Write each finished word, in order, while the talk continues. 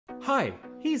Hi,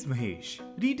 he's Mahesh,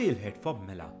 retail head for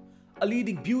Mela, a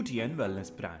leading beauty and wellness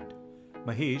brand.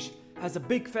 Mahesh has a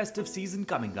big festive season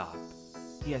coming up.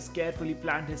 He has carefully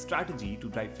planned his strategy to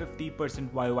drive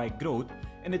 50% YOY growth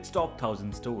in its top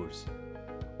 1000 stores.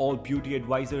 All beauty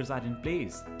advisors are in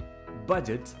place.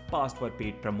 Budgets passed for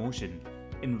paid promotion.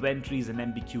 Inventories and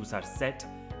MBQs are set.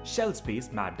 Shelf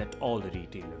space mapped at all the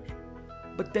retailers.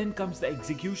 But then comes the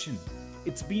execution.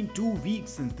 It's been 2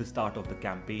 weeks since the start of the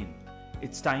campaign.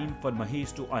 It's time for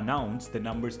Mahesh to announce the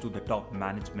numbers to the top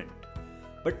management.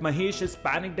 But Mahesh is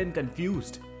panicked and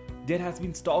confused. There has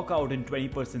been stock out in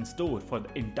 20% store for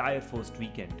the entire first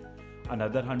weekend.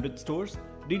 Another 100 stores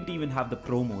didn't even have the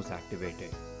promos activated.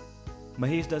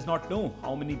 Mahesh does not know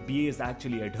how many BAs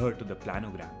actually adhere to the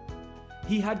planogram.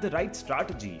 He had the right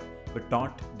strategy, but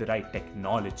not the right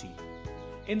technology.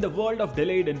 In the world of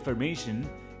delayed information,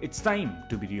 it's time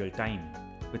to be real time.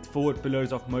 With 4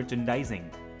 pillars of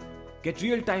merchandising: get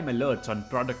real-time alerts on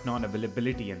product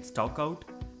non-availability and stockout,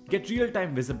 get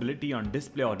real-time visibility on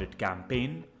display audit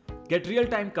campaign, get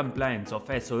real-time compliance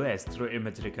of SOS through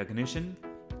image recognition,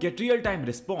 get real-time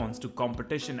response to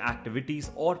competition activities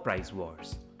or price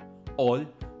wars. All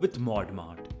with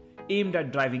ModMart, aimed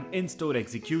at driving in-store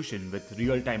execution with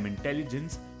real-time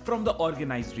intelligence from the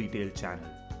organized retail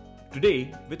channel.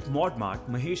 Today, with ModMart,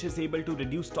 Mahesh is able to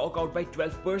reduce stockout by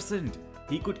 12%.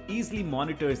 He could easily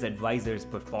monitor his advisor's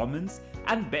performance,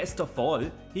 and best of all,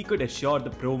 he could assure the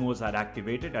promos are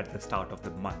activated at the start of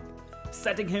the month,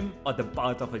 setting him on the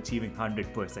path of achieving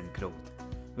 100% growth.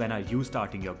 When are you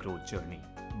starting your growth journey?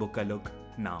 Book a look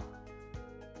now.